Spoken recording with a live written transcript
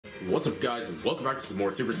What's up, guys, and welcome back to some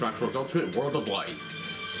more Super Smash Bros. Ultimate World of Light.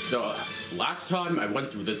 So, last time I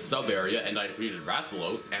went through this sub-area and I defeated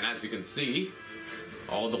Rathalos, and as you can see,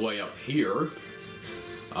 all the way up here,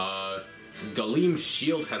 Galim's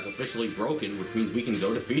shield has officially broken, which means we can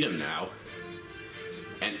go defeat him now.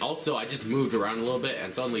 And also, I just moved around a little bit,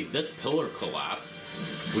 and suddenly this pillar collapsed,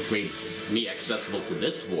 which made me accessible to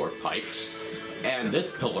this warp pipe. And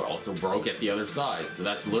this pillar also broke at the other side, so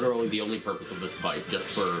that's literally the only purpose of this pipe, just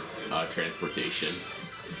for transportation.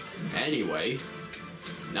 Anyway,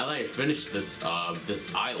 now that I finished this this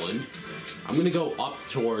island, I'm gonna go up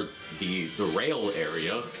towards the rail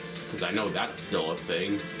area, because I know that's still a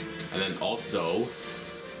thing. And then also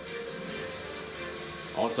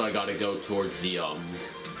I gotta go towards the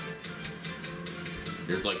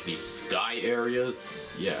there's like these sky areas.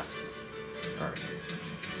 Yeah. Alright.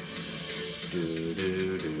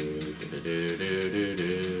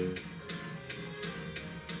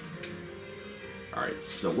 Alright,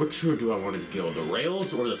 so which one do I want to go? The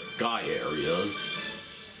rails or the sky areas?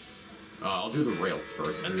 I'll do the rails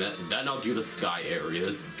first, and then I'll do the sky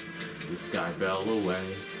areas. The sky fell away.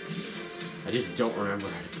 I just don't remember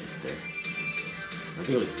how to get there. I think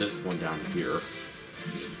it was this one down here.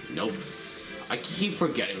 Nope. I keep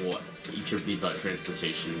forgetting what each of these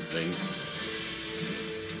transportation things.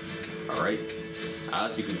 Alright,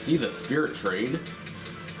 as you can see, the spirit train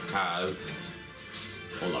has...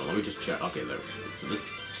 Hold on, let me just check. Okay, there. So this...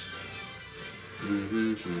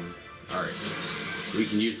 Alright. We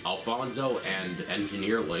can use Alfonso and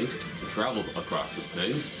Engineer Link to travel across this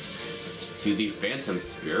thing to the Phantom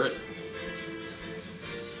Spirit.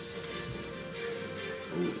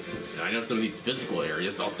 Ooh. And I know some of these physical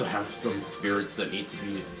areas also have some spirits that need to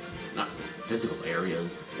be... Not physical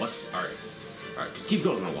areas. What? Alright. Alright, just keep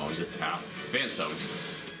going along this path. Phantom.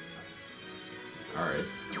 Alright.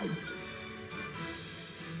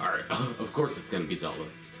 Alright, of course it's gonna be Zelda.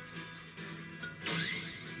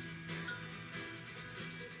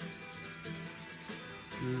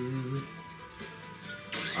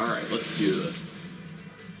 Alright, let's do this.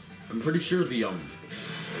 I'm pretty sure the,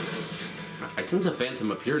 I think the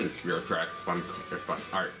Phantom appeared in Spirit Tracks if I'm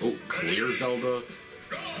alright, oh, clear Zelda.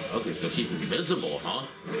 Okay, so she's invisible, huh?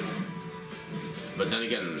 But then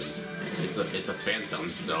again, it's a Phantom,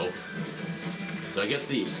 so I guess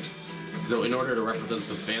so in order to represent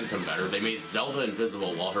the Phantom better, they made Zelda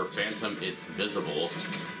invisible while her Phantom is visible.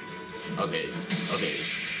 Okay.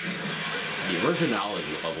 The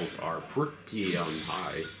originality levels are pretty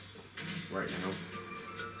high right now.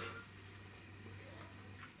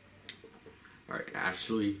 Alright,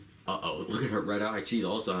 Ashley. Look at her red eye. She's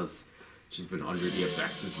been under the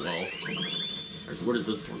effects as well. Alright, so where does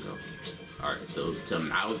this one go? Alright, so to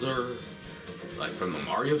Mauser, like from the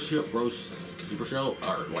Mario Bros. Super Show,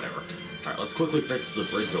 or whatever. Alright, let's quickly fix the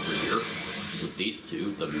bridge over here with these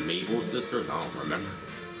two, the Mabel sisters, I don't remember.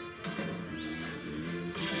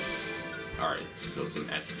 Alright, so some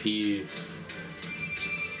SP.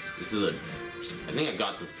 This is I think I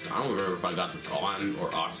got this, I don't remember if I got this on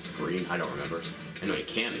or off screen, I don't remember. Anyway,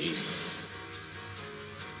 Cammy.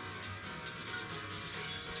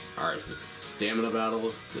 Alright, it's a stamina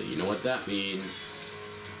battle, so you know what that means.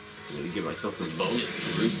 I'm gonna give myself some bonus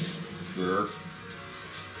fruit for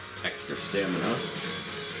extra stamina.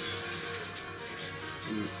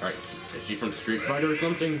 Alright, is she from Street Fighter or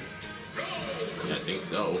something? Yeah, I think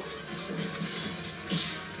so.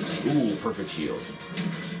 Ooh, perfect shield.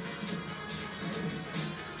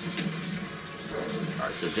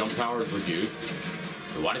 Alright, so jump power is reduced.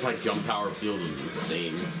 So why does my jump power feel the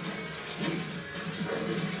same?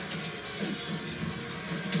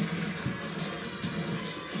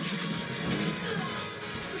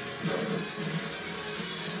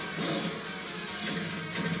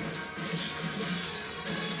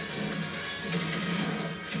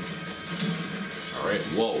 Alright,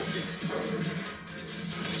 whoa.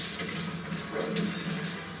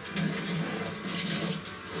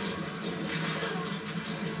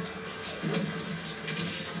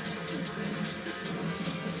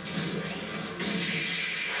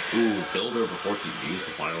 Ooh, killed her before she used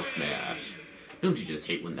the final smash. Don't you just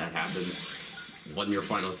hate when that happens? When your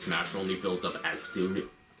final smash only fills up as soon,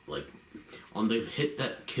 like, on the hit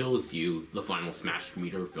that kills you, the final smash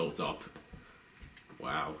meter fills up.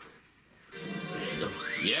 Wow.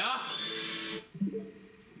 Yeah?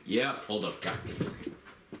 Yeah, hold up, guys.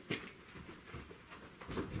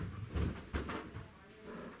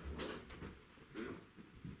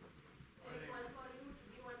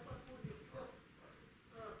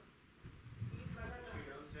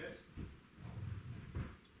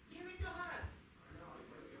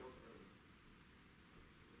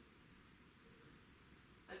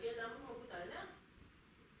 Again,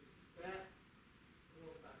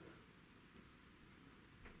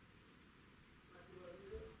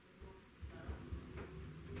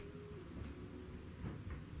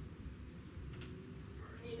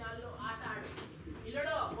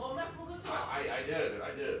 I did.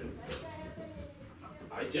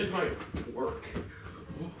 I did my work.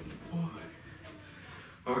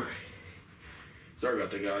 Alright. Sorry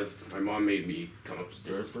about that, guys. My mom made me come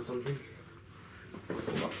upstairs for something.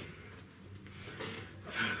 Hold on.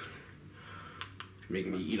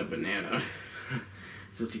 Making me eat a banana.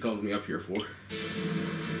 That's what she calls me up here for.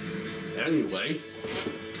 Anyway.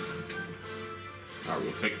 Alright,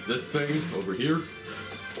 we'll fix this thing over here.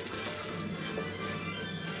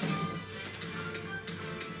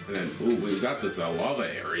 And then, ooh, we've got this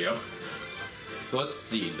lava area. So let's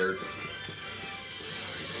see, there's...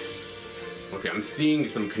 Okay, I'm seeing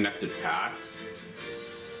some connected paths.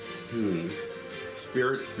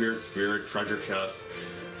 Spirit, treasure chest,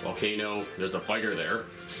 volcano, there's a fighter there.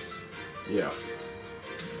 Yeah.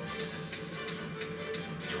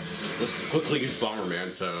 Let's quickly use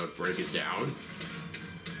Bomberman to break it down.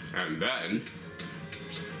 And then...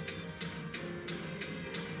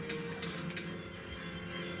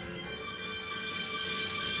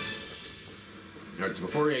 Alright, so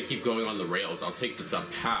before I keep going on the rails, I'll take this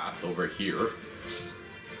up path over here.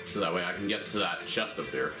 So that way I can get to that chest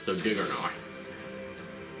up there. So dig or not.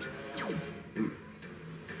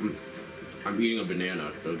 I'm eating a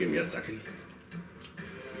banana, so give me a second.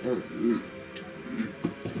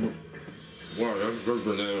 Wow, that's a good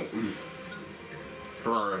banana.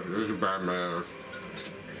 Sorry, this is a bad banana.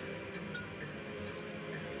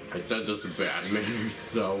 I said this is bad manner,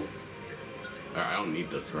 so... I don't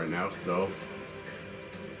need this right now, so...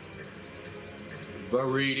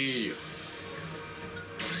 Varidi!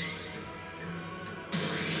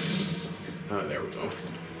 Oh, there we go.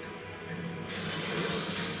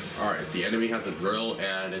 Alright, the enemy has a drill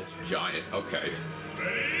and it's giant. Okay.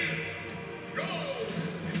 Ready? Go!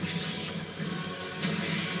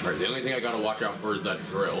 Alright, the only thing I gotta watch out for is that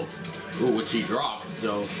drill. Ooh, which he dropped,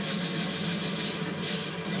 so...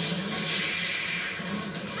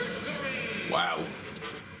 Wow.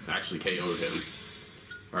 Actually KO'd him.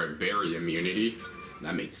 Alright, berry immunity.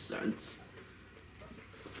 That makes sense.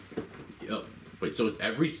 Yep. Wait, so is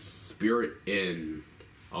every spirit in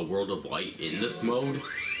a World of Light in this mode?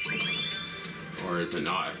 Or is it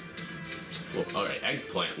not? Well, alright,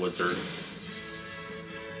 Eggplant Wizard.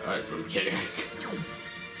 Alright, from Kid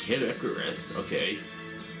Icarus, okay.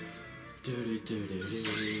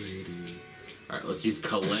 Alright, let's use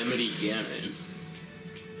Calamity Ganon.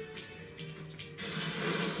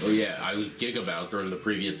 Oh yeah, I was Giga Bowser in the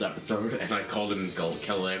previous episode, and I called him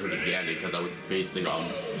Calamity Ganon because I was facing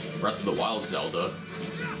Breath of the Wild Zelda.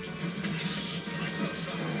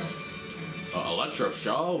 Electro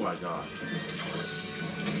Shaw, oh my god.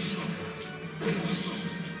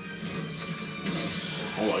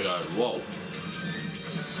 Oh my god, whoa.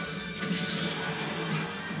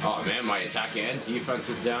 Oh man, my attack and defense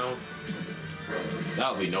is down.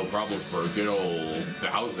 That'll be no problem for a good old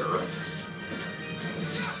Bowser.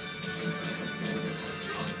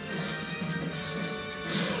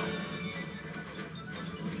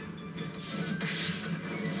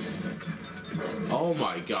 Oh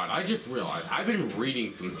my god, I just realized I've been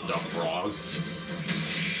reading some stuff wrong.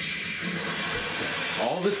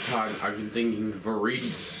 All this time I've been thinking Variety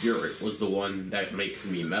Spirit was the one that makes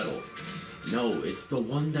me metal. No, it's the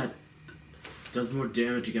one that does more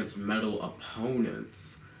damage against metal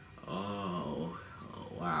opponents. Oh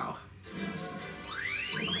wow.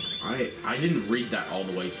 I didn't read that all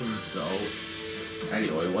the way through, so...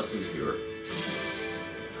 Anyway, what's in here?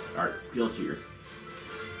 Alright, skill tiers.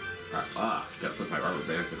 Gotta put my rubber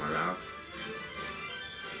bands in my mouth.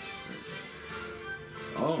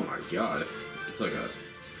 Oh my god. It's like a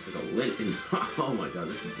lint in... Oh my god,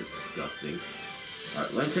 this is disgusting.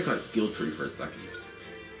 Alright, let me check my skill tree for a second.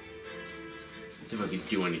 Let's see if I can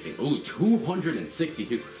do anything. Ooh,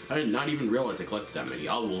 262. I did not even realize I collected that many.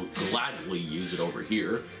 I will gladly use it over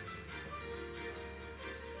here.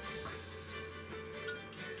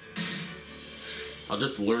 I'll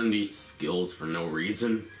just learn these skills for no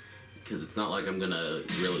reason. Because it's not like I'm gonna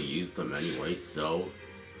really use them anyway, so...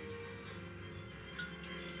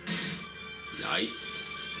 Nice.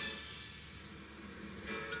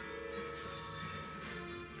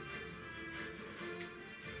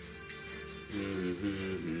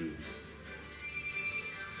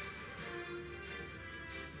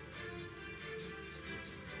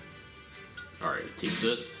 Alright, take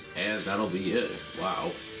this, and that'll be it.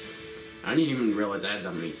 Wow. I didn't even realize I had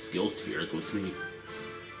that many skill spheres with me.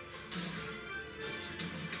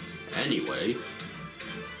 Anyway,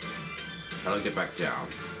 how do I get back down?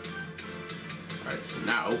 Alright, so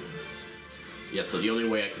now... Yeah, so the only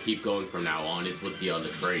way I can keep going from now on is with the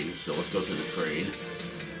train, so let's go to the train.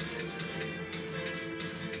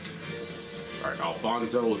 Alright,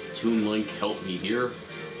 Alfonso, Toon Link, help me here.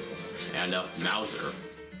 And Mauser.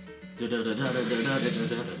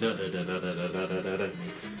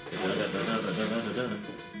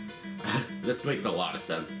 This makes a lot of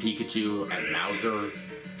sense. Pikachu and Mauser,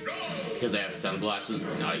 because they have sunglasses.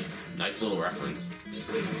 Nice. Nice little reference.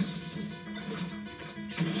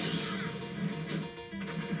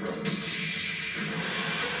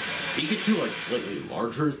 Pikachu like slightly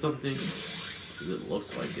larger or something? Because it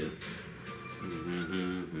looks like it.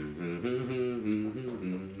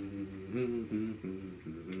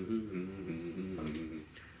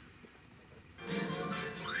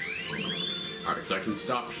 Alright, so I can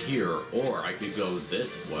stop here, or I could go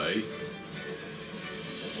this way.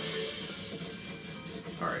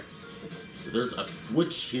 Alright, so there's a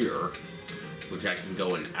switch here, which I can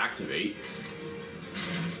go and activate.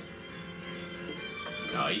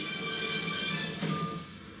 Nice.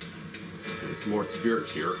 There's more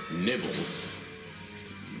spirits here. Nibbles.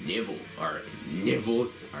 Alright,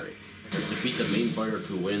 Nibbles. Alright. Defeat the main fighter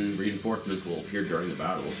to win. Reinforcements will appear during the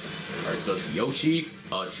battle. Alright, so it's Yoshi,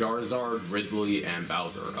 Charizard, Ridley, and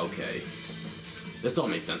Bowser. Okay. This all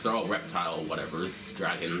makes sense. They're all reptile whatevers.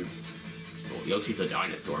 Dragons. Well, Yoshi's a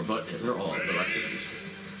dinosaur, but they're all the rest of this.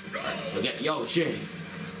 Alright, so get Yoshi!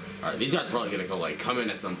 Alright, these guys are probably gonna go, like, come in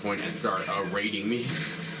at some point and start raiding me.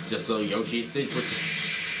 Just so Yoshi stays with.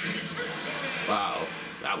 Wow,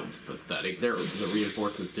 that was pathetic. The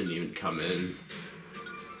reinforcements didn't even come in.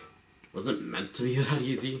 Wasn't meant to be that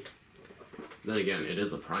easy. Then again, it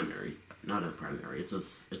is a primary. Not a primary, it's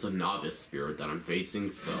a novice spirit that I'm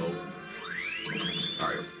facing, so.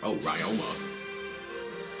 Alright. Oh, Ryoma.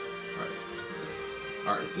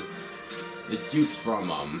 Alright, this dude's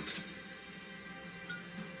from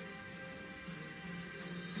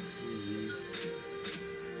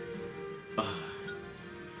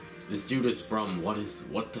this dude is from what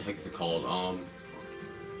the heck is it called? Alright,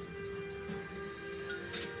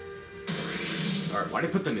 why'd I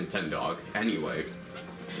put the Nintendo? Anyway.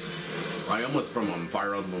 Ryoma's from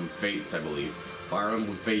Fire Emblem Fates, I believe. Fire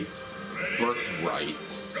Emblem Fates Birthright.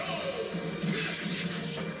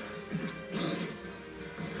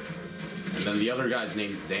 And then the other guy's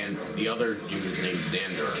named the other dude is named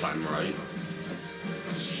Xander, if I'm right.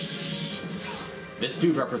 This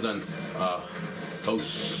dude represents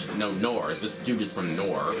Nor. This dude is from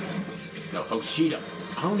Nor. No, Hoshida.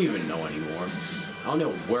 I don't even know anymore. I don't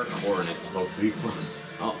know where Corrin is supposed to be from.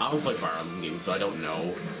 I don't play Fire Emblem games, so I don't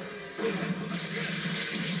know.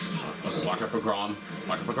 Watch out for Grom.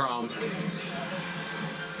 Watch out for Grom.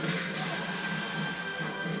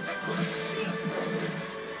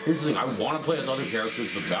 Here's the thing, I want to play as other characters,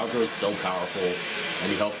 but Bowser is so powerful,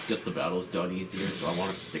 and he helps get the battles done easier, so I want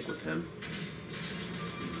to stick with him.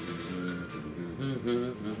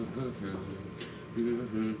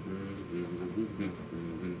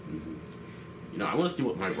 You know, I want to see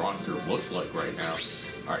what my roster looks like right now.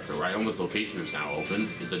 Alright, so Ryoma's location is now open.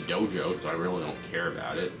 It's a dojo, so I really don't care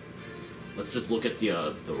about it. Let's just look at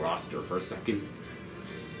the roster for a second.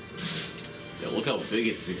 Yeah, look how big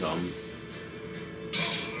it's become.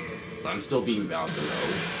 But I'm still being Bowser,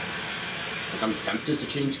 though. Like, I'm tempted to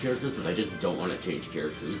change characters, but I just don't want to change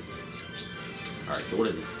characters. Alright, so what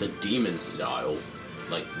is it? The demon style.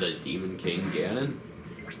 Like, the Demon King Ganon?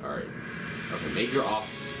 Alright. Okay, major off.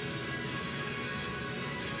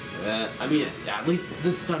 I mean, at least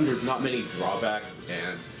this time there's not many drawbacks,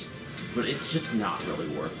 but it's just not really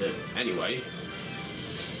worth it. Anyway.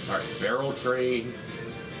 Alright, Barrel Train.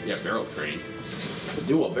 Yeah, Barrel Train.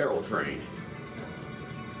 Do a Barrel Train.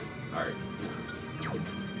 Alright.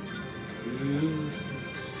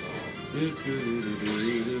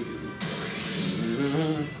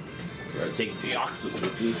 Gotta take Deoxys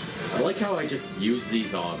with me. I like how I just use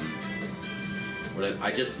these, I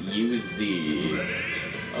just use the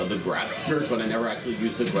grab spinners, but I never actually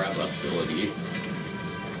use the grab ability.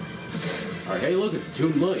 Alright, hey look, it's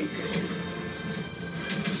Toon Link.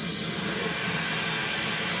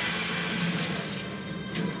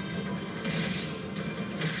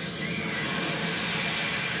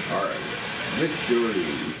 Alright,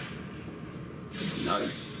 victory.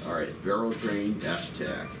 Nice. Alright, Barrel Train, dash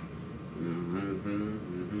attack.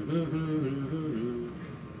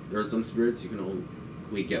 There are some spirits you can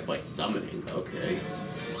only get by summoning. Okay.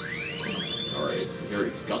 Alright,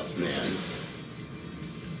 here, Gutsman.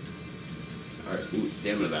 Alright, ooh,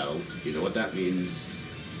 stamina battle. You know what that means.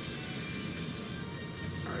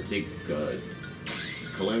 Alright, take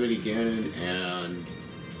Calamity Ganon and...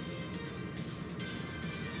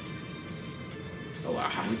 Oh wow,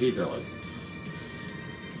 half of these are like...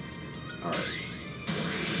 Alright.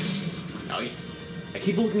 Nice. I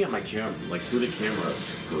keep looking at my camera, like through the camera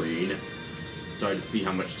screen. excited to see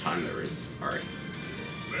how much time there is. Alright.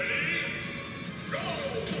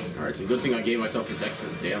 Alright, so good thing I gave myself this extra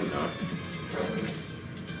stamina.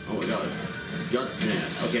 Oh my god. Guts Man.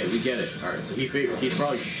 Okay, we get it. Alright, so he's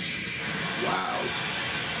probably... Wow.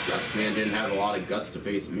 Guts Man didn't have a lot of guts to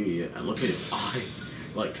face me. And look at his eyes.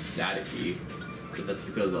 Like, staticky. But that's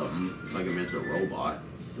because, Mega Man's a robot.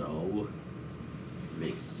 So...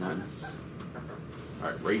 Makes sense.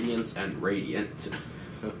 Alright, Radiance and Radiant.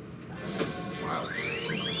 Wow.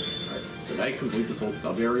 Alright, so did I complete this whole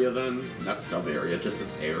sub-area then? Not sub-area, just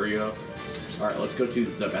this area. Alright, let's go to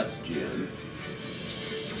Sebastian.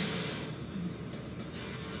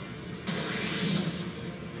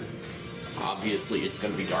 Obviously, it's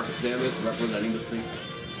gonna be Dark Samus representing this thing.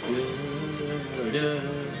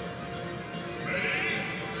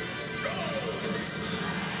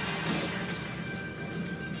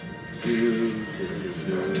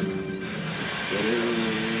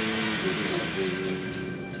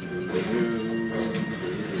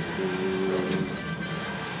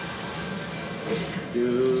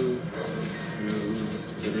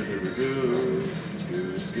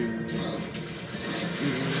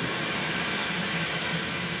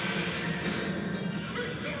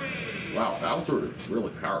 Wow, Bowser is really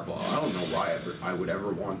powerful. I don't know why I would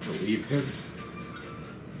ever want to leave him.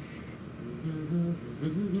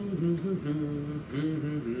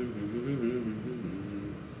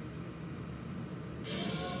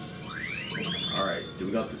 Alright, so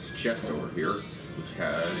we got this chest over here, which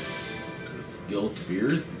has some skill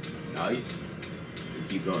spheres. Nice. We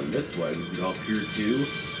keep going this way. We can go up here to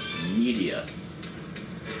Medius.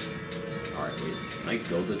 Alright, wait, can I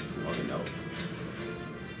go this long? No.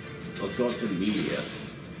 So let's go up to Medius.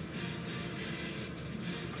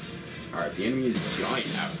 Alright, the enemy is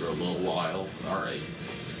giant after a little while. Alright.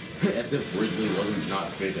 As if Ridley wasn't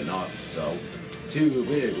not big enough, so... Too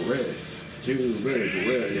big red. Too big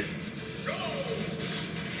red.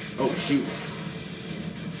 Oh, shoot.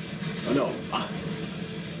 Oh, no.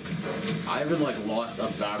 I haven't, like, lost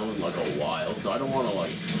a battle in, like, a while, so I don't want to,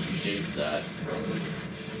 like, jinx that.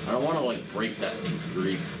 I don't want to, like, break that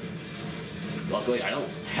streak. Luckily, I don't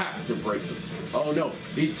have to break the streak. Oh, no.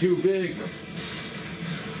 He's too big.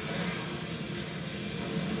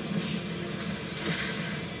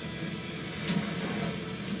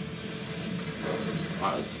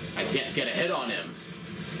 I can't get a hit on him.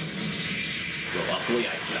 Well, luckily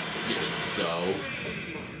I just did so.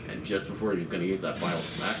 And just before he's gonna use that final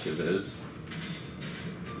smash of his.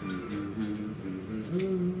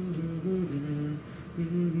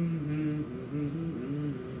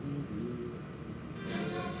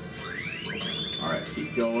 Alright,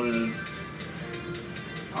 keep going.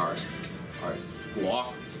 Alright. Alright,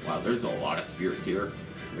 Squawks. Wow, there's a lot of spirits here.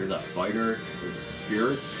 There's a fighter, there's a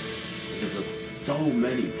spirit. There's so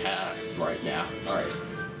many paths right now. Alright,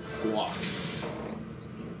 Squawks.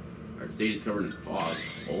 Our stage is covered in fog.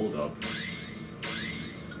 Hold up.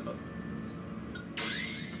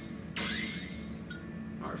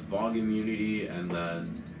 Our fog immunity, and then...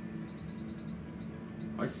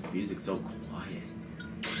 Why is the music so quiet?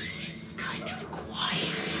 It's kind of quiet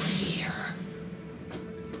over here.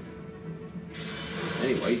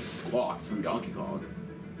 Anyway, Squawks from Donkey Kong.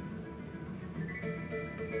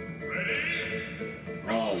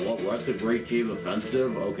 Oh, what? We're at the Great Cave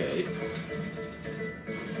Offensive? Okay.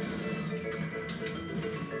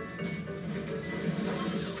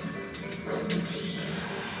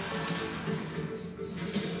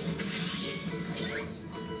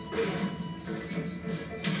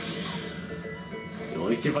 Let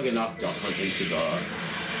me see if I can knock Duck Hunt into the...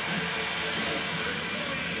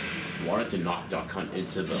 I wanted to knock Duck Hunt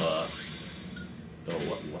into the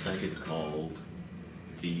what the heck is it called?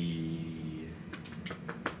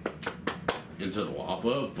 Into the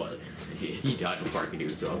lava, but he died before I could do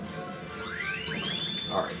so.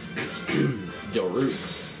 Alright. Darude.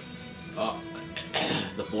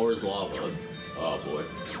 The floor is lava. Oh boy.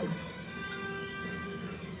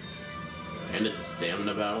 And it's a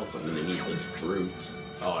stamina battle, so I'm gonna need this fruit.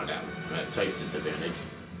 Oh, damn. I'm at a type disadvantage.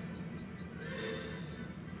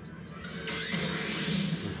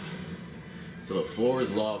 So the floor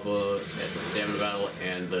is lava, it's a stamina battle,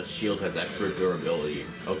 and the shield has extra durability.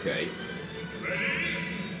 Okay.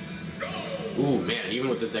 Ooh, man, even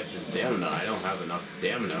with this extra stamina, I don't have enough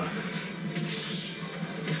stamina.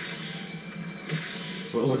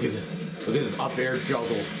 Well, look at this. Look at this up air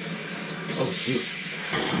juggle. Oh, shoot.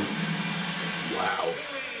 Wow.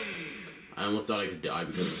 I almost thought I could die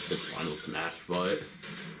because of this final smash, but...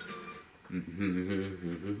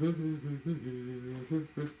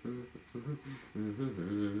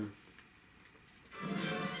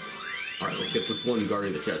 Alright, let's get this one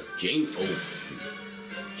guarding the chest. James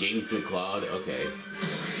McCloud, okay.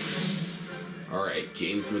 Alright,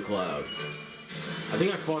 James McCloud. I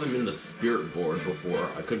think I fought him in the Spirit Board before.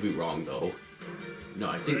 I could be wrong, though. No,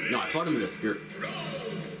 I fought him in the Spirit...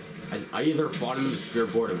 I either fought him in the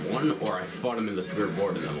Spirit Board and won, or I fought him in the Spirit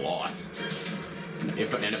Board and then lost. And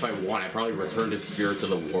if I won, I probably returned his spirit to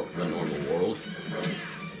the normal world.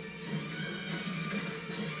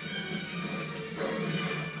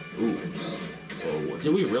 Ooh. So,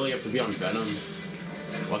 did we really have to be on Venom?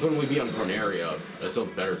 Why couldn't we be on Pronaria? That's a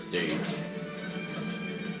better stage.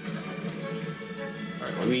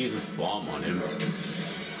 Alright, let me use a bomb on him.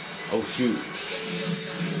 Oh, shoot.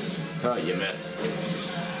 Huh, you missed.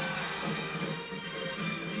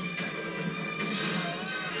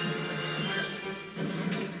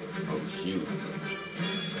 Oh, shoot.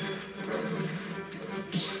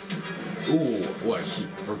 Ooh, what a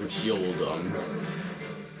perfect shield,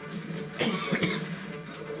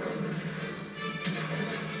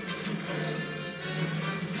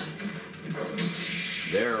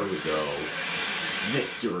 There we go.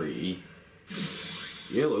 Victory.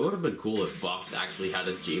 Yeah, it would have been cool if Fox actually had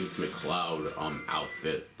a James McCloud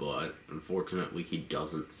outfit, but unfortunately he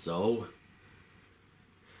doesn't, so.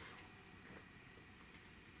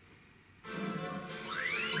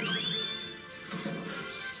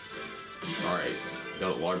 Alright,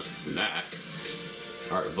 got a large snack.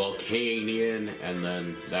 Alright, Volcanion, and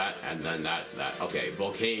then that. Okay,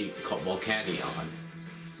 Volcanion.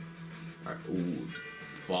 Alright, ooh.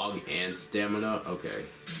 Fog and stamina, okay.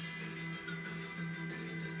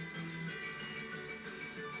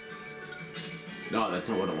 No, that's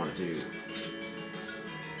not what I want to do.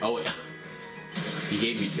 Oh, wait. He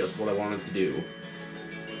gave me just what I wanted to do.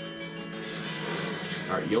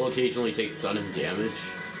 Alright, you'll occasionally take sudden damage.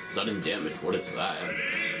 Sudden damage, what is that?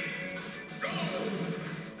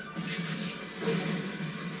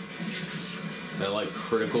 That like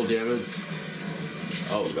critical damage?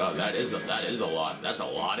 Oh god, that is a lot. That's a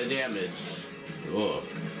lot of damage. Ugh.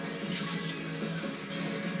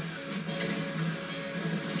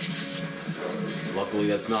 Luckily,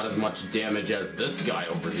 that's not as much damage as this guy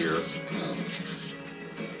over here.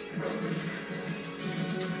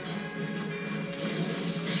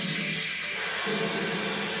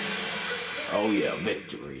 Oh yeah,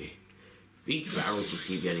 victory. These battles just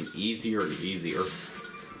keep getting easier and easier.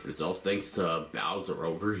 It's all thanks to Bowser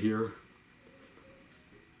over here.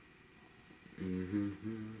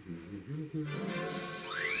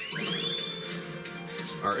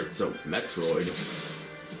 Alright, so Metroid.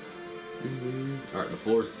 Alright, the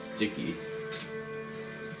floor's sticky.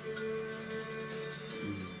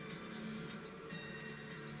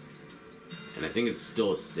 And I think it's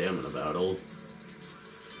still a stamina battle.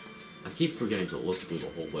 I keep forgetting to look through the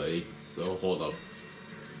whole way, so hold up.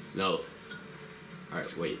 No.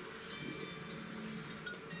 Alright, wait.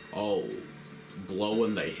 Oh. Blow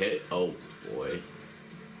when they hit? Oh, boy.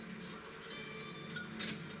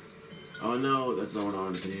 Oh no, that's not what I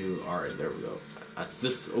want to do. Alright, there we go.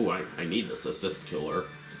 Assist. Oh, I need this assist killer.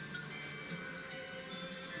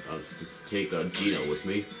 I'll just take a Gino with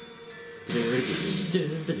me.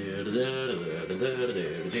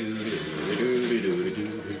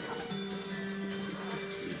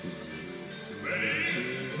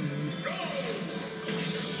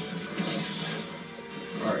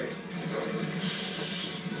 Alright.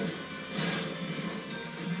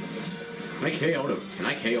 Can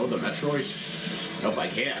I KO the Metroid? Nope, I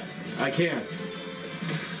can't. I can't.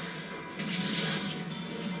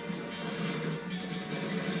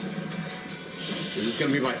 Is this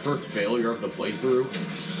gonna be my first failure of the playthrough?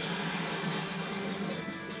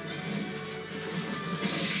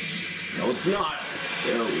 No, it's not.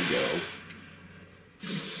 There we go.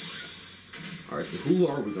 Alright, so who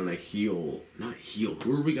are we gonna heal? Not heal.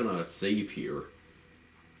 Who are we gonna save here?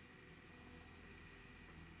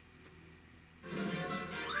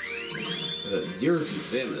 Xeris and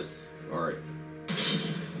Samus. Alright.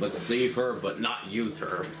 Let's save her, but not use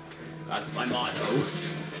her. That's my motto.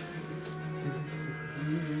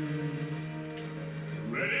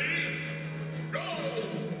 Ready? Go!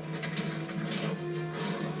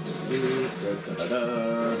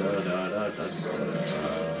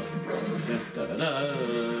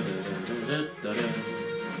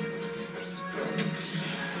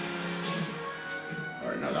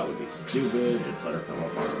 Alright, now that would be stupid. Just let her come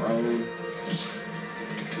up on her own.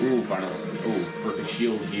 Ooh, final. Ooh, perfect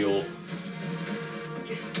shield heal.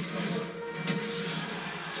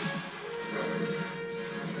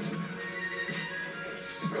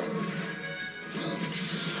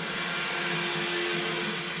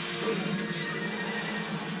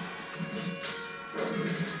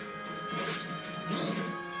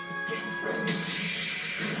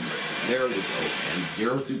 There we go. And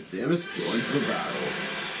Zero Suit Samus joins the battle.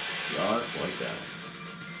 Just like that.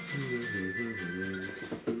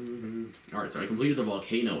 Alright, so I completed the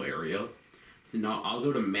volcano area. So now I'll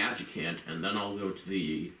go to Magic Hand, and then I'll go to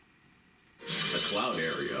the cloud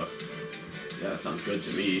area. Yeah, that sounds good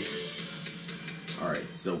to me. Alright,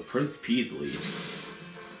 so Prince Peasley.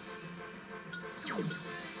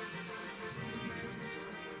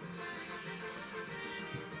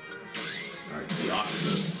 Alright,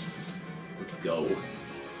 Deoxys. Let's go. Alright,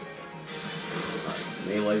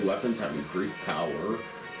 melee weapons have increased power.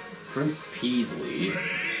 Prince Peasley.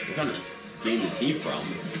 What kind of game is he from?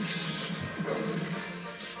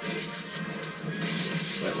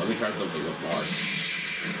 Wait, let me try something with Mark.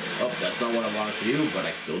 Oh, that's not what I wanted to do, but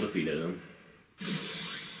I still defeated him.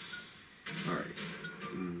 Alright.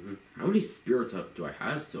 How many spirits up do I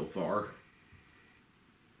have so far?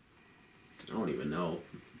 I don't even know.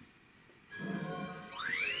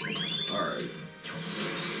 Alright.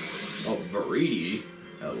 Oh, Viridi.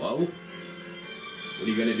 Hello? What are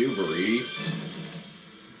you gonna do, Viridi?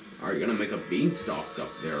 Alright, you're gonna make a beanstalk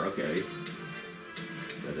up there, okay.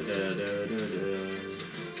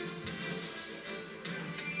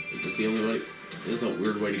 Is this the only way? This is a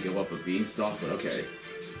weird way to go up a beanstalk, but okay.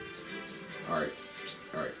 Alright.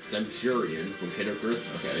 Alright, Centurion from Kid Icarus,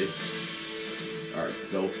 okay. Alright,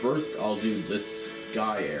 so first I'll do this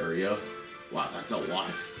sky area. Wow, that's a lot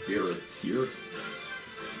of spirits here.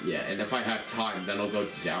 Yeah, and if I have time, then I'll go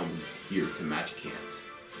down here to Magic Hand.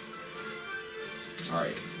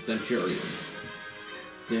 Alright, Centurion.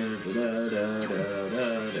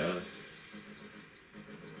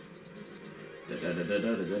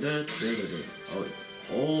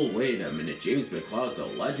 Oh, wait a minute. James McCloud's a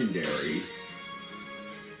legendary.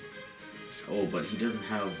 Oh, but he doesn't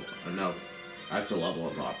have enough. I have to level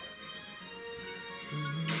him up.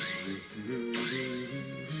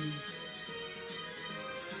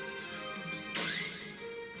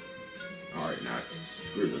 Alright, now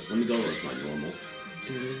screw this. Let me go with my normal.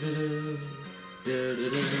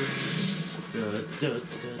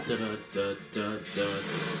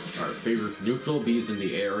 Alright, favors neutral bees in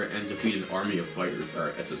the air and defeat an army of fighters.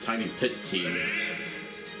 Alright, it's a tiny pit team.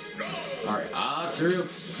 Alright,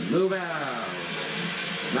 troops, move out!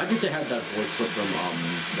 Imagine if they had that voice clip from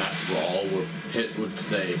Smash Brawl where Pit would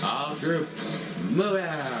say, troops, move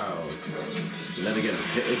out! And then again,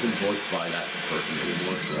 Pit isn't voiced by that person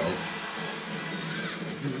anymore, so...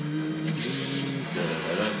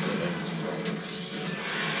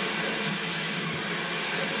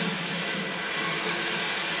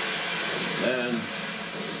 Then...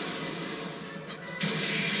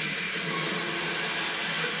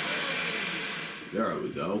 There we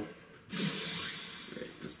go.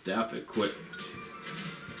 Right, the staff equipped.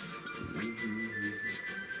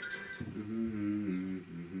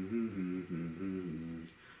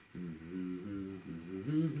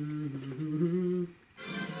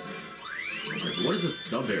 Right, what is this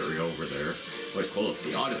sub area over there? Wait, hold up,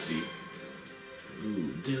 the Odyssey.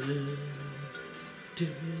 Ooh,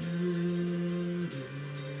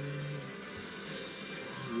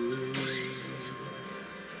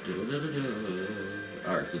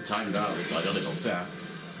 Alright, it's a time battle, so I gotta go fast.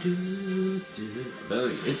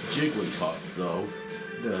 It's Jigglypuff, so.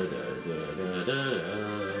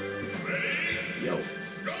 Yo.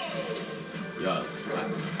 Yeah,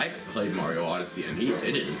 I played Mario Odyssey, and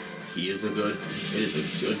it is a good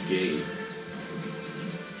game.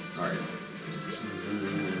 Alright.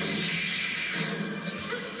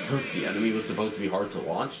 The enemy was supposed to be hard to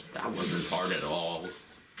launch? That wasn't hard at all.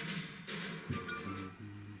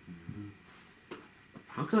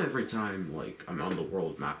 How come every time, like, I'm on the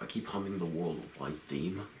world map, I keep humming the World of Light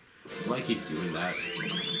theme? Why I keep doing that?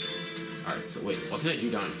 Alright, so wait, what can I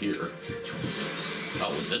do down here? Oh,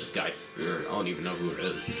 with this guy's spirit. I don't even know who it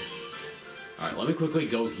is. Alright, let me quickly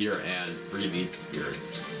go here and free these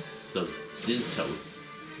spirits. So, Dintos.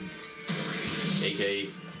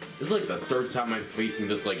 AKA, this is like the third time I'm facing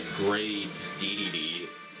this, like, gray DDD.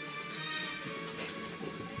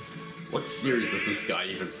 What series is this guy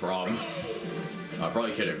even from?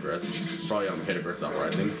 Probably Kid Icarus. Probably on Kid Icarus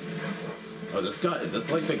Uprising. Oh, this guy, is this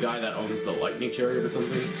like the guy that owns the lightning chariot or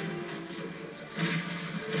something?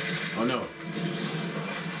 Oh no.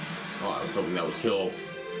 Oh, I was hoping that would kill.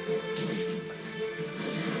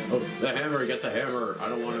 Oh, the hammer, get the hammer. I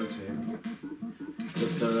don't want him to.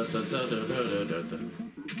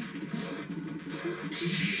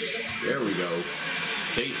 There we go.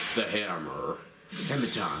 Taste the hammer. Hammer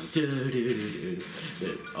time.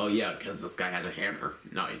 Oh yeah, because this guy has a hammer.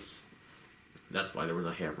 Nice. That's why there was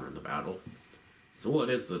a hammer in the battle. So what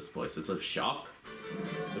is this place? It's a shop?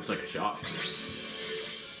 Looks like a shop.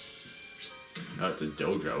 It's a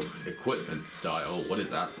dojo. Equipment style. What does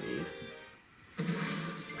that mean?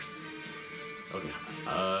 Okay.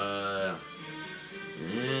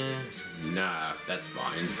 Nah, that's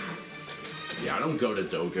fine. Yeah, I don't go to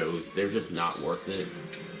dojos. They're just not worth it.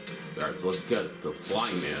 Alright, so let's get the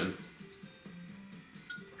Flying Man.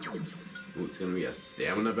 Ooh, it's gonna be a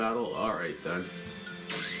stamina battle? Alright then.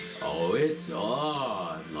 Oh, it's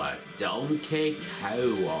on! Like Donkey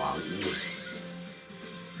Kong.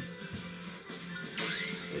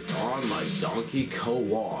 It's on like Donkey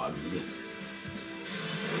Kong.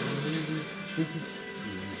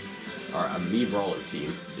 Alright, a me brawler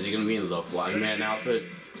team. Is he gonna be in the Flying Man outfit?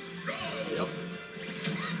 Yep.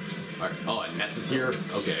 Alright, oh, and Ness is here?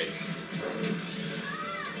 Okay.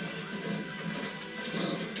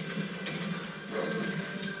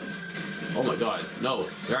 Oh my god, no.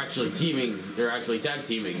 They're actually teaming. They're actually tag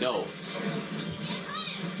teaming. No.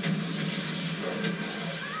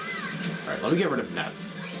 Alright, let me get rid of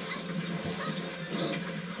Ness.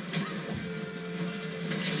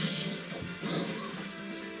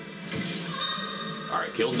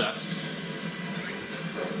 Alright, kill Ness.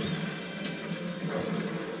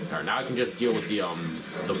 Alright, now I can just deal with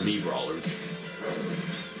the me brawlers.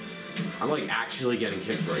 I'm like actually getting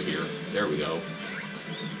kicked right here. There we go.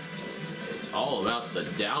 It's all about the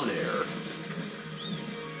down air.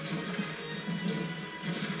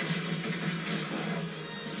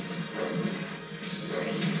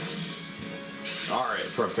 Alright,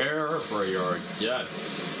 prepare for your death.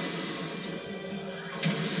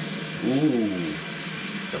 Ooh,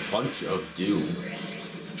 the Punch of Doom.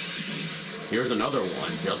 Here's another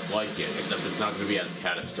one just like it, except it's not going to be as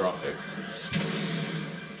catastrophic.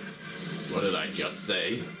 What did I just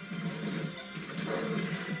say?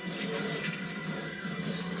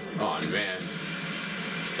 Oh man.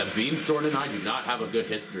 The Beam Sword and I do not have a good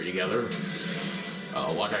history together.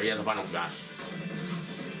 Oh, watch out, he has a final smash.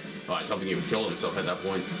 Oh, I was hoping he would kill himself at that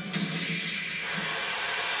point.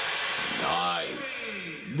 Nice.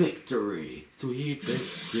 Victory. Sweet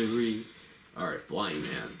victory. Alright, Flying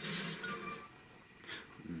Man.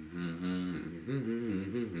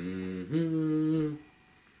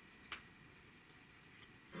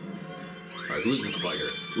 Alright, who's this fighter?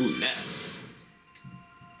 Ooh, Ness.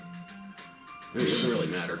 I mean, it doesn't really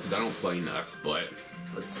matter because I don't play Ness, but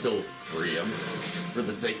let's still free him for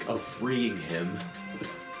the sake of freeing him.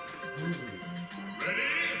 Ready?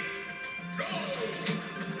 Go!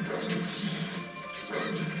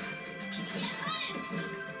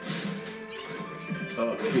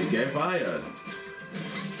 Oh, PK Fire.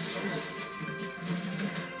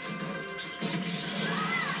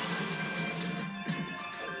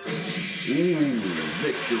 Ooh,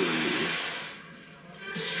 victory.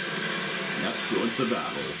 Ness joins the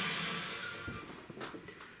battle.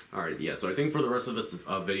 Alright, yeah, so I think for the rest of this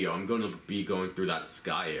video, I'm going to be going through that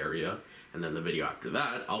sky area, and then the video after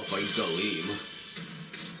that, I'll fight Galeem.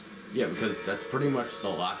 Yeah, because that's pretty much the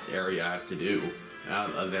last area I have to do.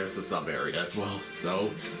 There's the sub area as well,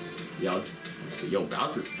 so, yeah, yo,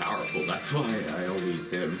 Bowser's powerful, that's why I always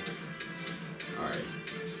him.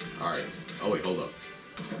 Alright, oh wait, hold up.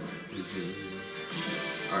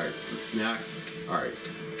 Alright, some snacks, alright,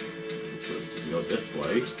 so we go this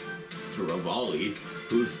way, to Rivali,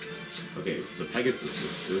 who's, okay, the Pegasus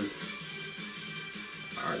sisters.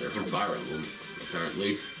 Alright, they're from Fire Emblem,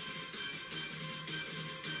 apparently.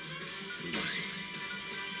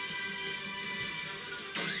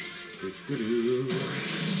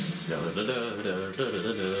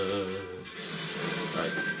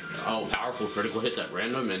 Alright. Oh, powerful critical hits at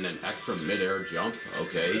random and an extra mid-air jump.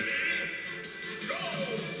 Okay.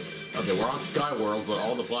 Okay, we're on Sky World, but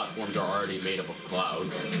all the platforms are already made up of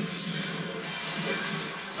clouds.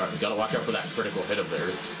 Alright, we gotta watch out for that critical hit of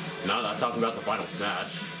theirs. Now that I'm talking about the final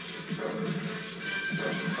smash.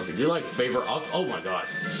 Okay, do you like favor up? Oh my god.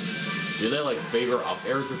 Do they like favor up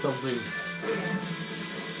airs or something?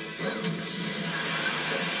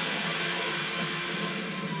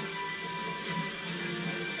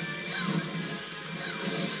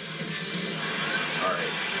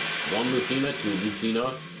 Alright. One Lucina, two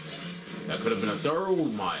Lucina. That could have been a third. Oh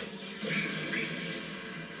my.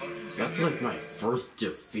 That's like my first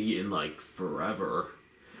defeat in like forever.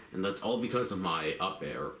 And that's all because of my up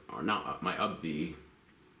air. Or not my up B.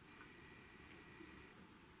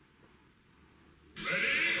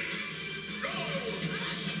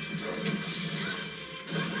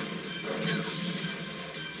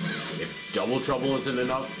 If double trouble isn't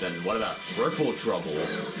enough, then what about triple trouble?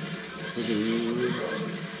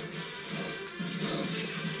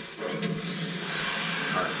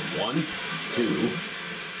 Alright, 1, 2.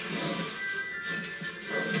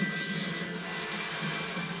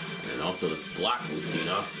 And also also this black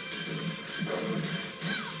Lucina.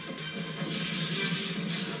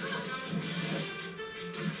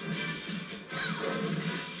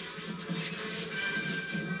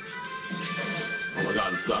 Oh my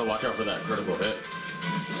god, gotta watch out for that critical hit.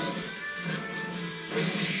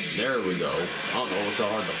 There we go. I don't know if it was so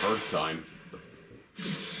hard the first time.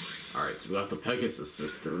 Alright, so we got the Pegasus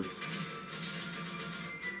sisters.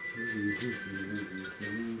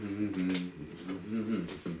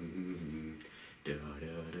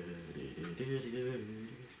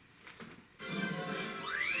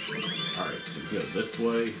 Alright, so we go this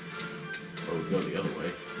way. Or we go the other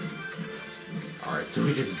way. Alright, so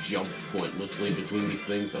we just jump pointlessly between these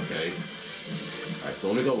things, okay. Alright, so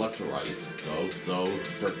let me go left to right. So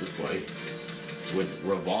start this way. With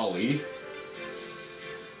Rivali.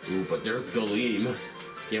 Ooh, but there's Galeem.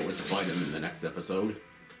 Can't wait to fight him in the next episode.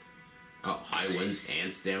 Oh, high winds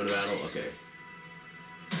and stamina battle? Okay.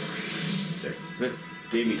 There.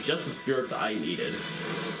 Gave me just the spirits I needed.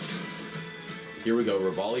 Here we go,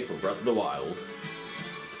 Rivali for Breath of the Wild.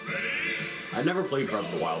 I never played Breath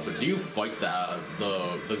of the Wild, but do you fight the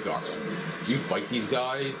guard? Do you fight these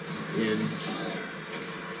guys in...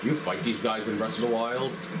 Do you fight these guys in Breath of the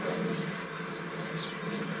Wild?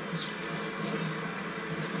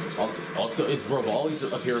 Also, is Rivali's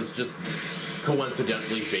appearance just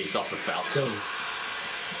coincidentally based off of Falco?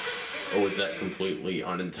 Or was that completely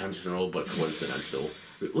unintentional but coincidental?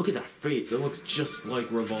 Look at that face, it looks just like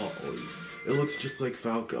Rivali. It looks just like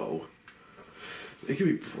Falco. They could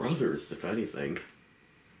be brothers, if anything.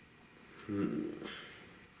 Alright,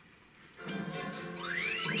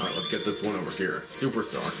 let's get this one over here.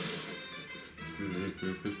 Superstar.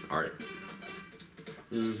 Alright.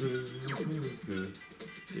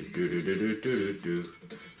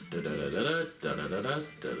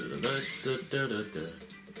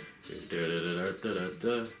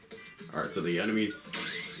 Alright, so the enemy's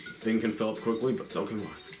thing can fill up quickly, but so can mine.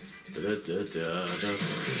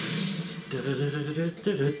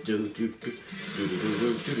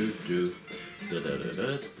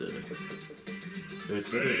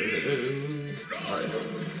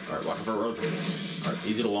 Alright, watch for a road. Alright,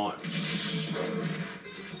 easy to launch.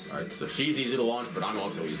 Alright, so she's easy to launch, but I'm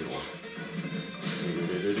also easy to launch.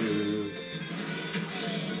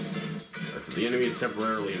 Alright, so the enemy is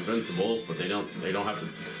temporarily invincible, but they don't have to.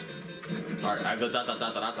 Alright, I have the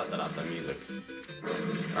music.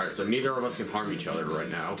 Alright, so neither of us can harm each other right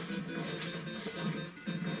now.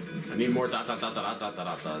 I need more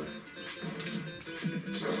da-da-da-da-da-da-da-das.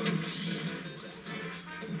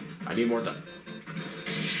 I need more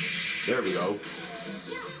There we go.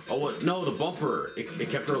 Oh, what? No, the bumper! It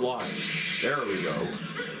kept her alive. There we go.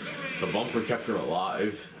 The bumper kept her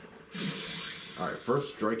alive. Alright,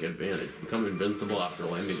 first strike advantage. Become invincible after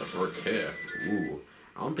landing the first hit. Ooh.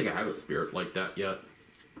 I don't think I have a spirit like that yet.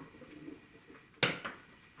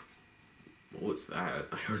 What's that?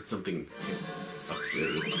 I heard something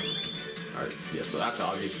upstairs. Alright, so yeah, so that's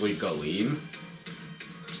obviously Galeem.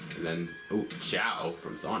 And then, oh, Chow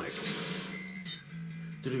from Sonic.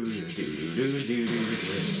 Ooh,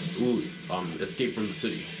 Escape from the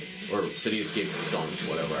City. Or City Escape song,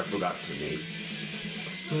 whatever, I forgot the name.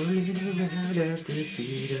 At the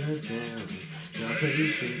speed of sound, no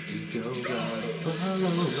places to go, gotta follow my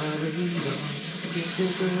rainbow. Just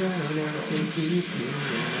look around and I can keep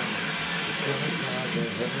moving on.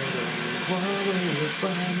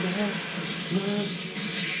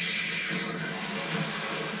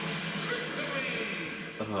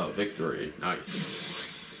 Victory. Nice.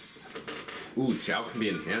 Ooh, Chow can be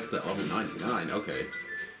enhanced at level 99. Okay.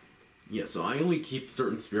 Yeah, so I only keep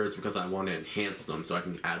certain spirits because I want to enhance them so I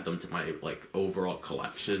can add them to my, like, overall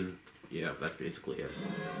collection. Yeah, that's basically it.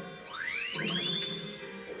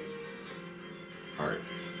 Alright.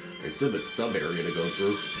 It's still the sub area to go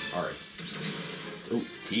through. Alright. Oh,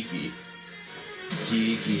 Tiki.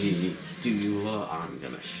 Tiki, do you, I'm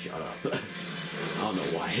gonna shut up. I don't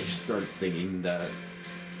know why I just started singing that.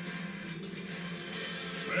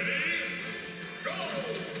 Ready? Go!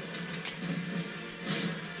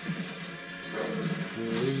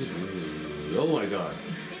 Oh my god.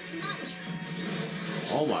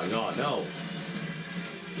 Oh my god, no.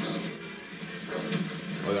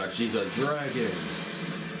 Oh my god, she's a dragon.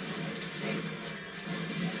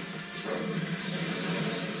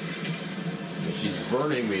 She's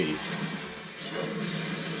burning me.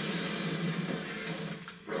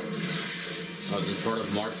 This is part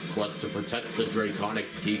of Mark's quest to protect the draconic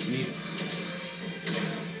Tiki.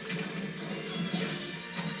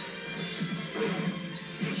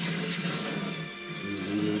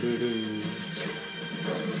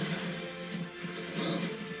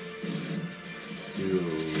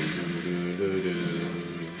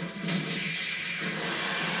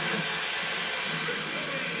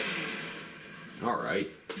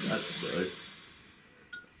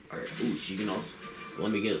 she can also.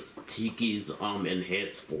 Let me guess. Tiki's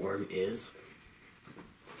enhanced form is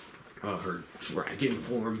her dragon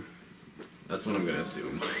form. That's what I'm gonna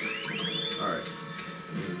assume. All right.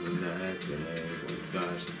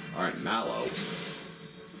 All right, Mallow.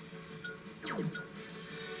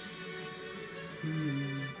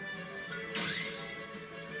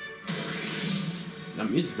 That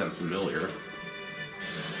music sounds familiar.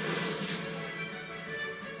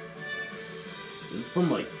 Is this from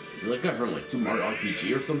like that guy from like Super Mario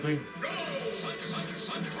RPG or something?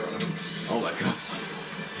 Oh my god.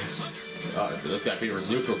 So this guy favors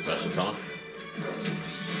neutral specials, huh?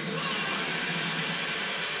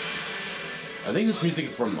 I think this music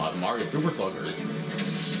is from Mario Super Sluggers.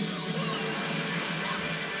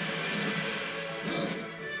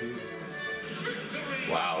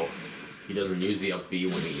 Wow. He doesn't use the up B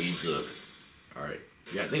when he needs it. Alright.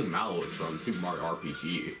 Yeah, I think Mallow is from Super Mario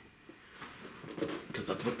RPG. Because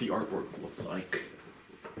that's what the artwork looks like.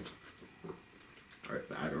 Alright,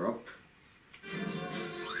 batter up.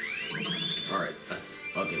 Alright, that's...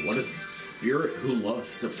 Okay, what is Spirit Who Loves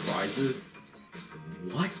Surprises?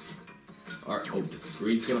 What? Alright, oh, the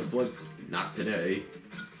screen's gonna flip. Not today.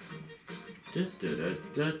 Da, da, da,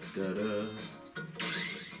 da, da, da.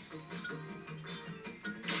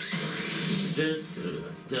 Da, da,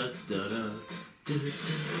 da, da, da, da.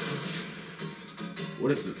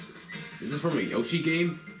 What is this? Is this from a Yoshi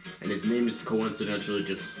game? And his name is coincidentally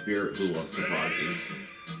just Spirit Who Loves Surprises.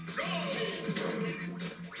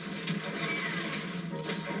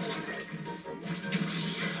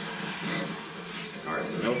 Alright,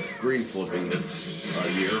 so no screen flipping this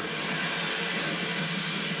year.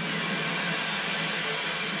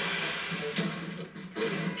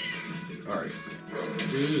 Alright.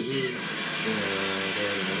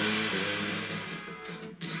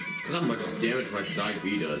 Look how much damage my side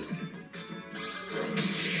B does.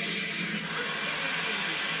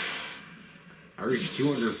 I reached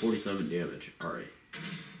 247 damage. Alright.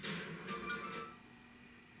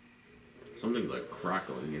 Something's like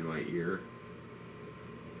crackling in my ear.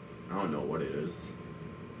 I don't know what it is.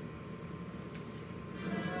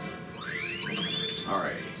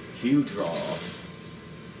 Alright. Hue draw.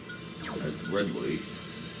 That's Ridley.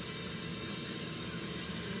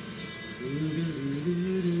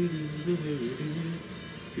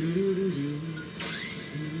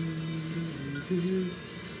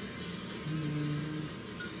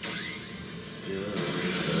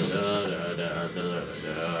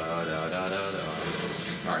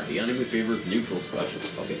 Alright, the enemy favors neutral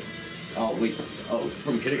specials. Okay. Oh, wait. Oh, it's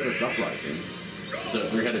from Kid Icarus Uprising. It's a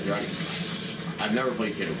three-headed dragon. I've never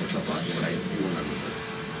played Kid Icarus Uprising, but I do remember this.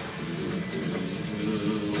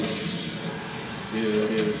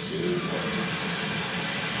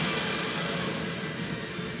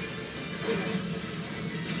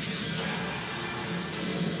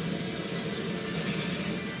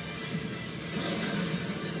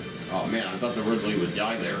 Oh man, I thought the Ridley would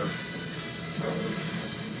die there.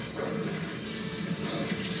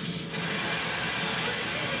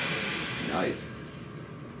 Nice.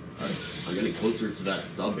 Alright, I'm getting closer to that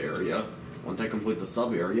sub area. Once I complete the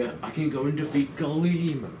sub area, I can go and defeat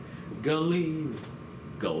Galeem. Galeem.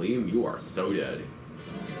 Galeem, you are so dead.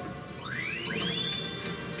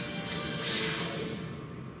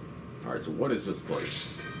 Alright, so what is this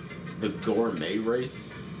place? The Gourmet Race?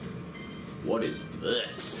 What is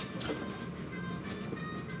this?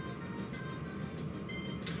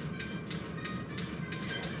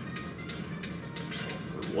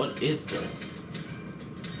 What is this?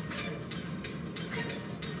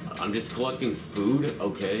 I'm just collecting food,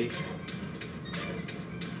 okay.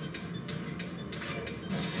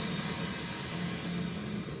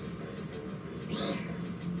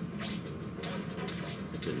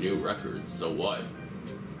 It's a new record, so what?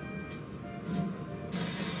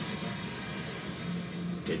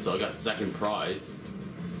 Okay, so I got second prize.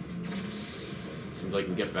 Seems like I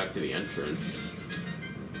can get back to the entrance.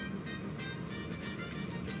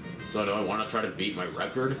 So do I want to try to beat my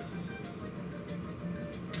record?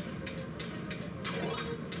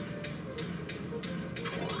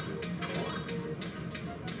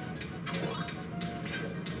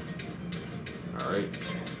 Alright.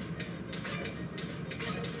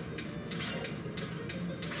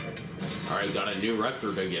 Alright, got a new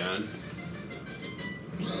record again.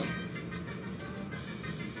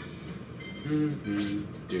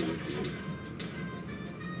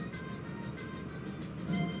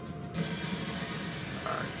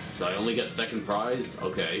 Alright, so I only get second prize?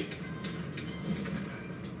 Okay.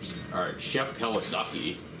 Alright, Chef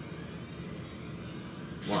Kawasaki.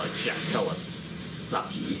 More like Chef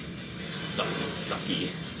Kawasaki. Sucky.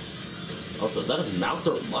 Also, is that a mouth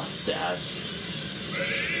or mustache?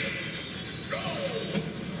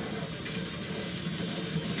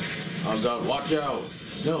 Oh god, watch out!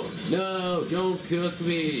 No, no, don't cook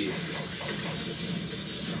me!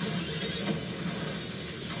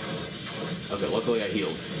 Okay, luckily I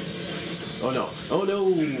healed. Oh no, oh no!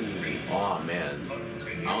 Oh man,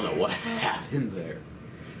 I don't know what happened there.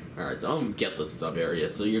 Alright, so I'm gonna get the sub area,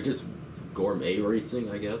 so you're just gourmet racing,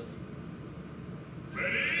 I guess?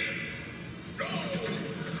 Ready? Go!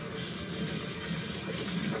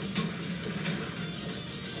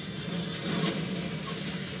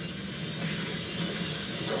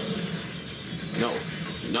 No,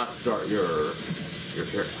 do not start your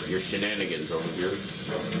shenanigans over here.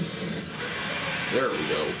 There we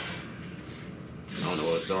go. I don't know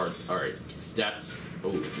what it's are. Alright, stats.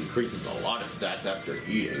 Oh, increases a lot of stats after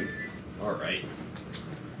eating. Alright.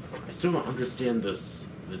 I still don't understand this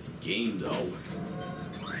game though.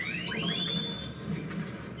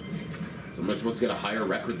 So am I supposed to get a higher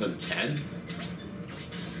record than 10?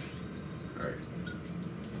 Alright.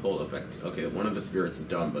 Hold up. Okay, one of the spirits is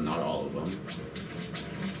done, but not all of them.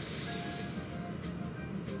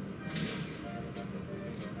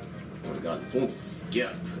 Oh my god, this won't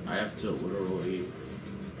skip. I have to literally...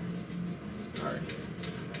 Alright.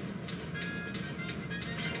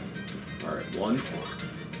 Alright, one.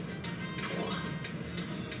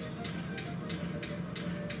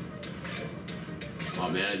 Oh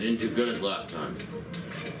man, I didn't do good as last time.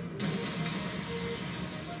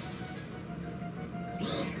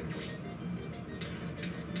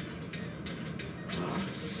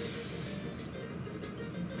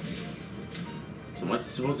 So am I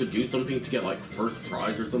supposed to do something to get like first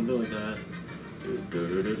prize or something like that?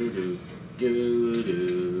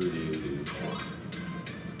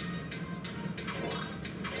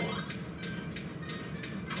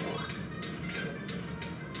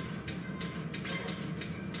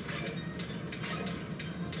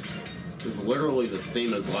 It's literally the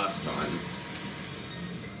same as last time.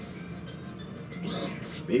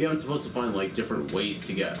 Maybe I'm supposed to find like different ways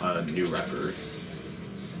to get a new record.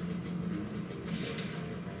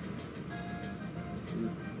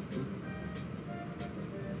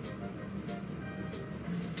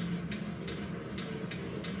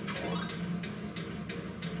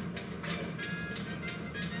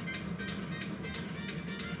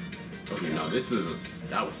 Okay, now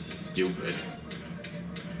that was stupid.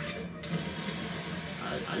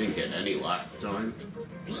 I didn't get any last time.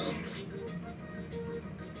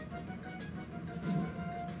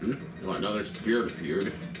 Oh, another spirit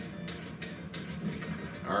appeared.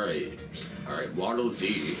 Alright, Waddle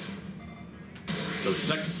Dee. So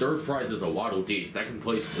third prize is a Waddle Dee. Second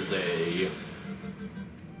place is a...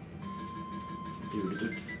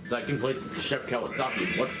 Second place is Chef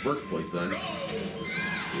Kawasaki. What's first place then?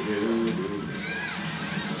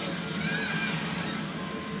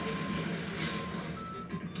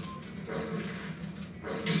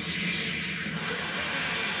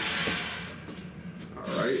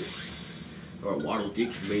 Alright. Or Waddle Dee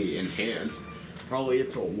can be enhanced. Probably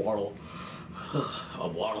it's a Waddle. A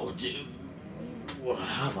Waddle Dee. Alright,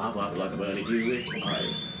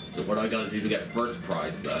 so what do I gotta do to get first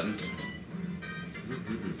prize then?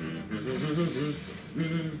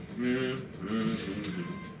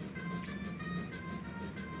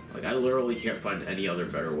 Like, I literally can't find any other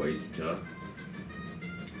better ways to...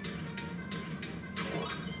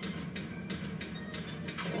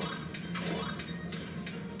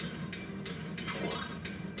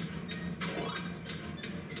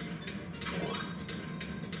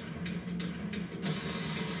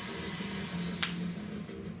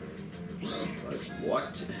 Like,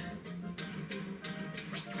 what?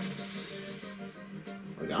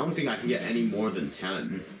 Like, I don't think I can get any more than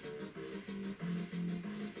 10.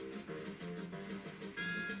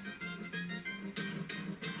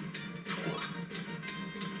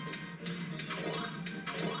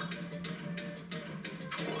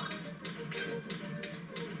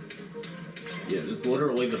 Yeah, this is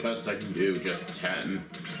literally the best I can do, just 10.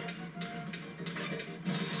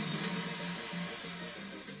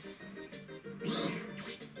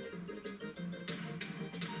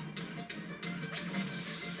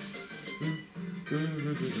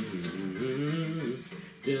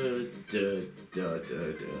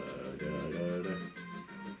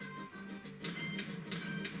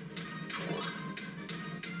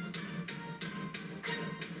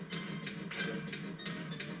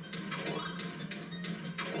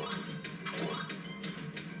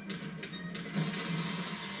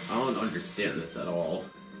 I don't understand this at all.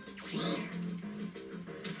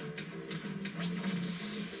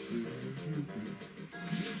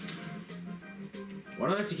 Why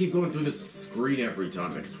do I have to keep going through this screen every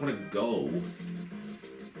time? I just want to go.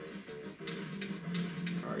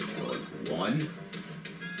 Alright, so like 1,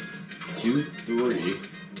 2, 3,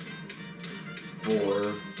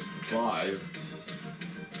 4, 5,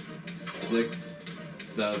 6,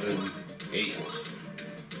 7, 8.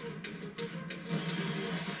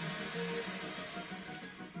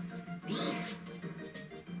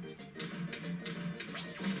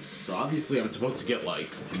 So obviously I'm supposed to get like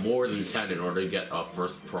more than 10 in order to get a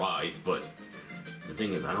first prize, but the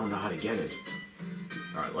thing is I don't know how to get it.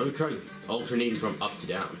 Alright, let me try alternating from up to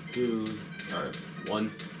down. Alright,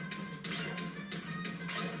 1.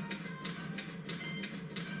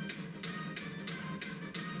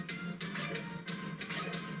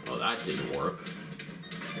 Oh, that didn't work.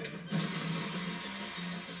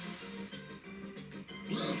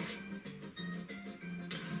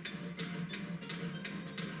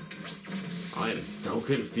 I am so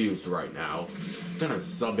confused right now. What kind of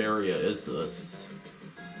sub-area is this?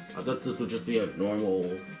 I thought this would just be a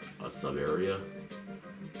normal sub-area.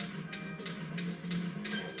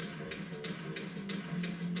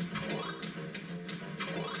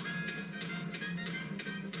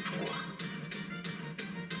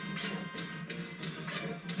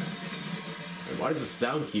 And why does the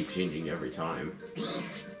sound keep changing every time?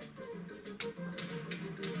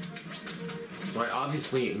 So I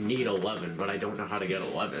obviously need 11, but I don't know how to get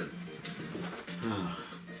 11.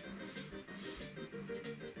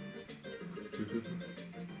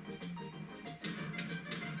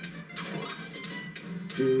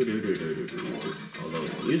 Although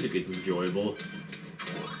the music is enjoyable.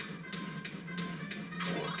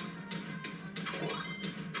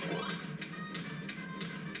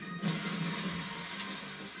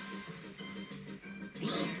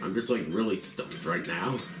 I'm just like really stumped right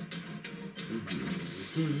now.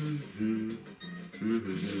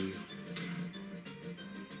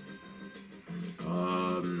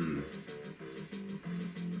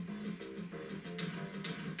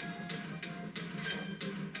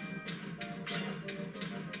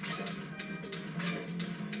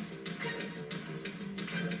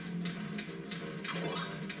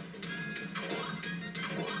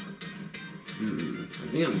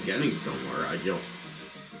 I think I'm getting somewhere. I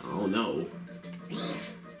don't know.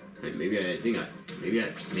 Hey, maybe I think I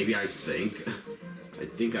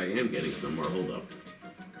am getting somewhere. Hold up.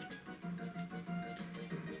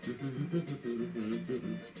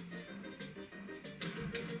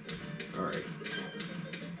 All right.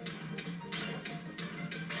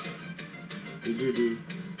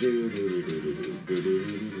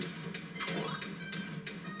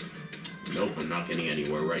 Nope, I'm not getting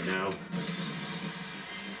anywhere right now.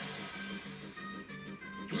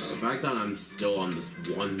 The fact that I'm still on this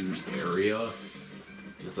one area,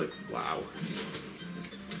 it's like, wow.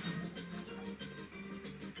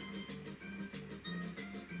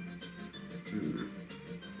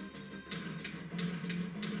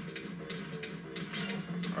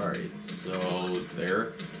 Alright, so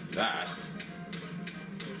there, that.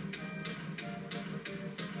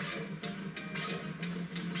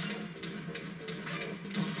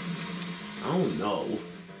 I don't know.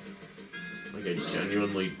 Like, I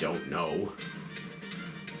genuinely don't know.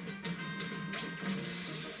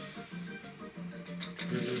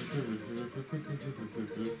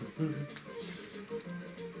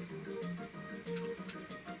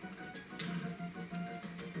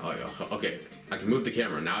 Oh, yeah. Okay, I can move the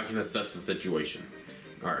camera. Now I can assess the situation.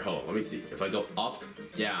 Alright, hold on. Let me see. If I go up,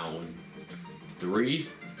 down, 3,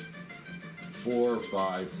 4,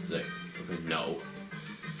 5, 6. Okay, no.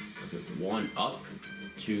 Okay, 1 up,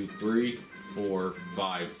 2, 3, 4,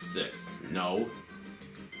 5, 6. No.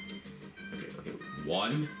 Okay.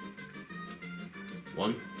 1,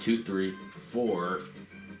 2, 3, 4,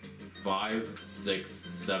 5, 6,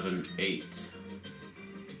 7, 8.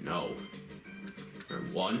 No.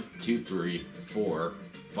 1, 2, 3, 4,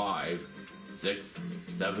 5, 6,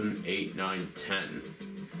 7, 8, 9, 10.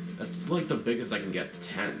 That's like the biggest I can get,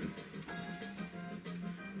 10.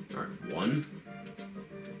 Alright, 1,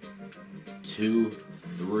 2,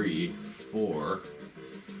 3, 4,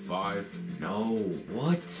 5. No,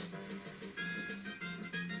 what?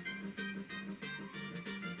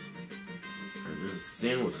 There's a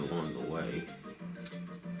sandwich along the way.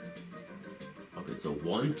 Okay, so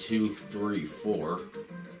 1, 2, 3, 4,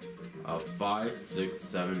 5, 6,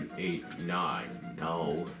 7, 8, 9.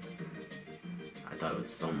 No. I thought it was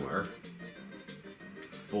somewhere.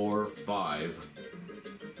 4, 5,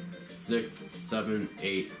 6, 7,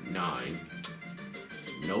 8, 9.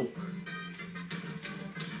 Nope.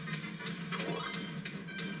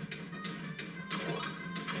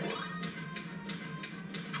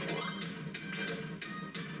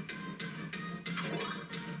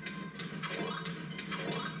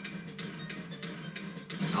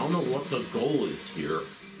 don't know what the goal is here.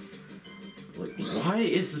 Like, why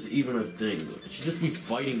is this even a thing? It should just be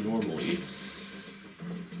fighting normally.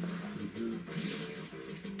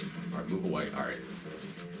 Alright, move away. Alright.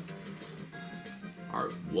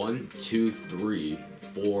 Alright, 1, 2, 3,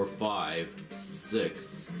 4, 5,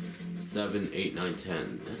 6, 7, 8, 9,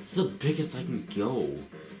 10. That's the biggest I can go.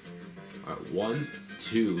 Alright, 1,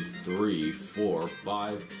 2, 3, 4,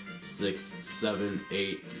 5, 6, 7,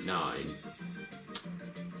 8, 9.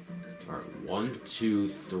 Alright, 1, 2,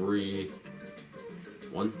 3.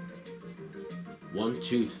 1,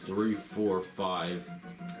 2, 3, 4, 5,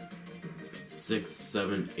 6,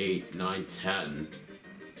 7, 8, 9, 10.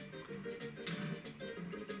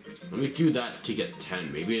 Let me do that to get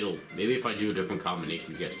 10. Maybe if I do a different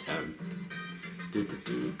combination to get 10. Do do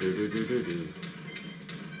do do do do do.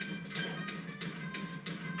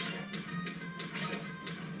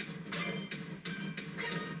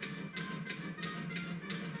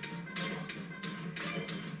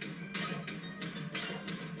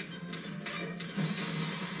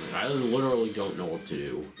 I literally don't know what to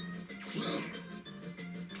do.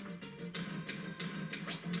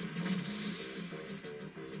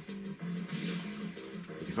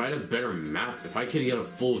 If I had a better map, if I could get a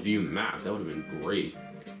full view map, that would have been great.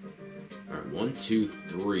 Alright, 1, 2,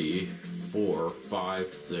 3, 4,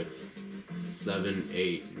 5, 6, 7,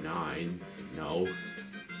 8, 9. No.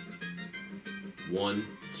 1,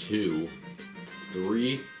 2,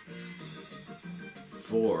 3,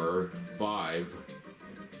 4, 5,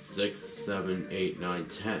 6, 7, 8, 9,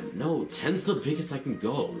 10. No, 10's the biggest I can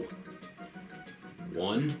go.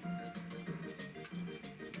 1,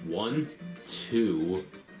 2,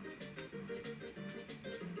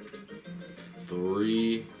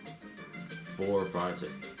 3, 4, 5,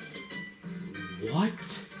 6.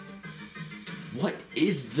 What? What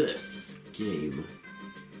is this game?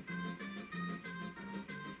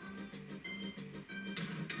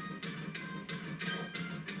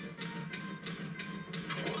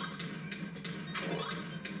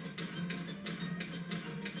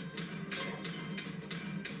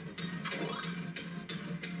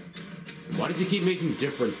 Why does he keep making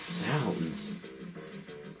different sounds?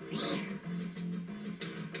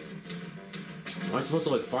 Am I supposed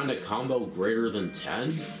to like find a combo greater than 10?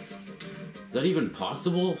 Is that even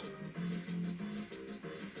possible?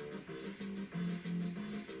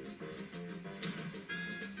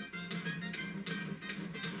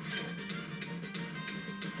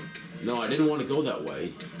 No, I didn't want to go that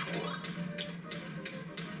way.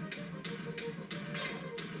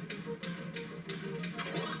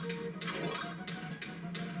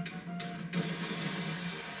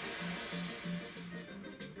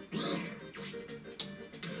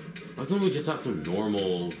 Why can't we just have some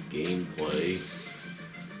normal gameplay?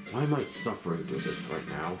 Why am I suffering through this right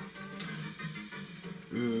now?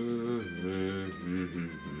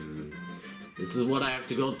 This is what I have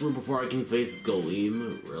to go through before I can face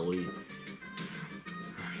Galeem? Really?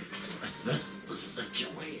 Is this the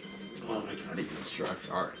situation? Oh my god, I get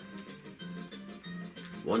distracted. Alright.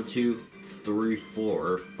 1, 2, 3,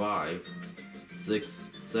 4, 5, 6,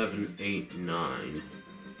 7, 8, 9.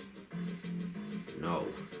 No.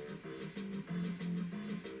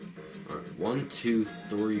 Alright, 1, 2,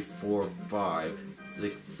 3, 4, 5,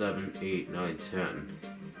 6, 7, 8, 9, 10.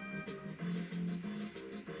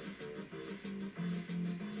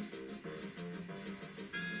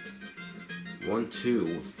 One,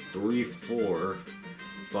 2, 3, 4,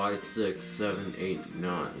 5, 6, 7, 8,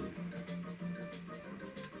 9.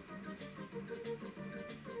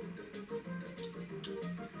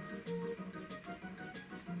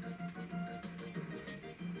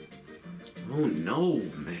 Oh no,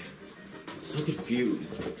 man. I'm so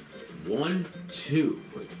confused. 1, 2.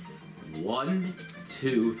 1,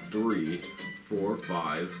 2, 3, 4,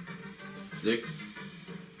 5, 6.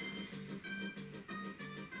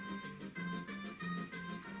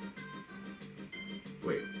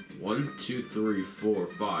 Wait. 1, 2, 3, 4,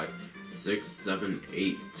 5, 6, 7,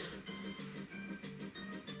 8.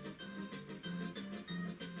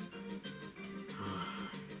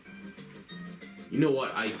 You know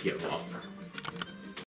what? I give up.